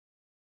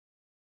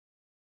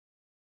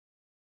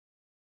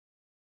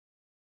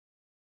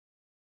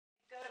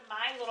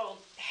my little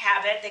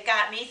habit that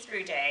got me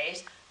through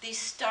days, the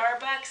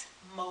Starbucks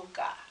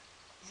mocha.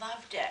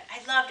 Loved it. I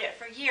loved it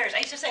for years. I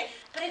used to say,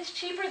 but it's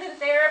cheaper than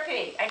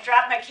therapy. I'd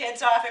drop my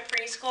kids off at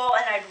preschool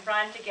and I'd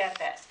run to get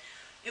this.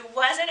 It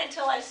wasn't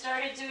until I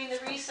started doing the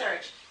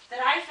research that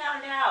I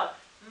found out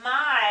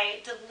my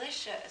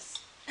delicious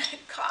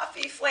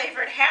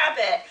coffee-flavored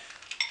habit.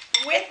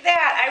 With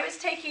that, I was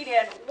taking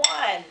in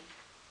 1,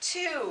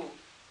 2,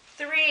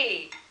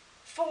 3,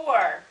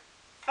 4,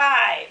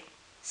 5,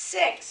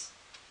 6,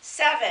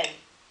 7,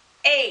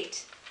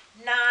 8,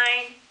 9,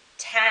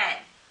 10.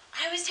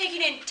 I was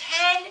taking in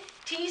 10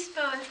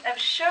 teaspoons of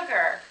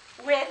sugar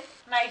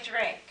with my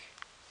drink.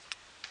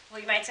 Well,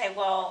 you might say,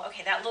 well,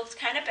 okay, that looks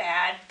kind of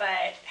bad,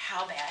 but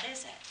how bad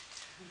is it?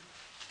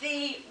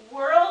 The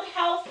World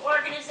Health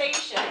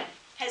Organization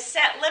has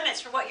set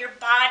limits for what your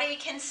body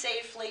can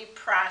safely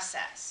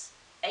process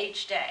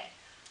each day.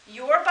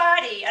 Your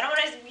body, I don't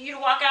want you to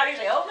walk out here and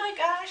say, oh my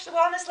gosh, the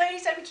wellness lady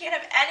said we can't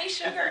have any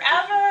sugar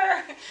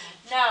ever.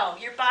 No,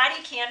 your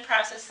body can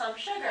process some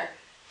sugar.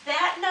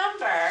 That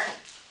number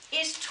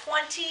is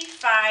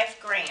 25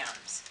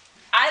 grams.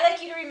 I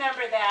like you to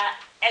remember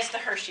that as the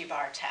Hershey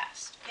bar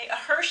test. Okay, a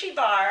Hershey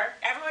bar,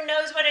 everyone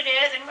knows what it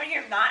is. Anyone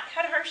here not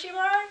had a Hershey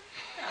bar?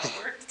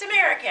 No, it's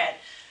American.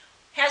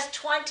 Has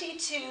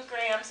 22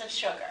 grams of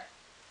sugar.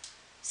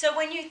 So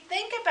when you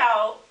think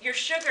about your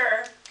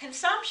sugar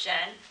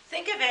consumption,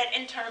 think of it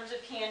in terms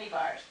of candy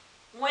bars.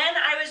 When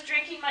I was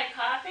drinking my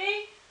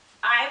coffee,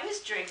 I was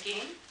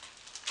drinking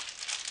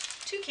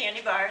 2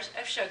 candy bars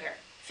of sugar,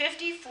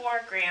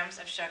 54 grams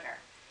of sugar.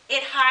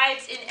 It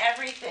hides in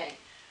everything.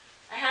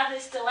 I have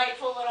this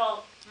delightful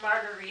little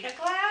margarita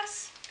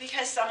glass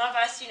because some of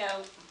us,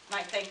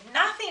 might think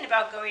nothing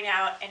about going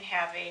out and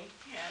having,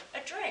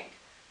 a drink.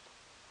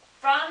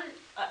 From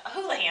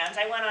Houlihan's,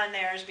 I went on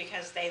theirs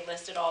because they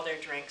listed all their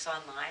drinks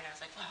online. I was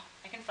like, well,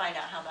 I can find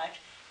out how much.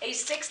 A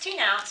 16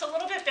 ounce, a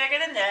little bit bigger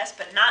than this,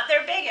 but not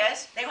their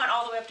biggest. They went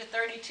all the way up to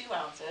 32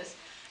 ounces.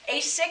 A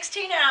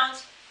 16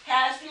 ounce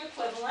has the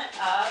equivalent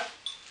of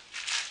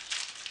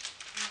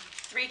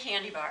 3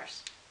 candy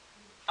bars.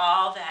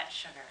 All that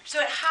sugar. So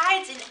it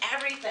hides in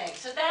everything.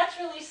 So that's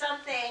really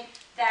something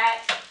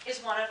that is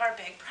one of our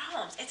big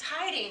problems. It's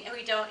hiding and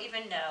we don't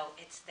even know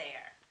it's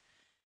there.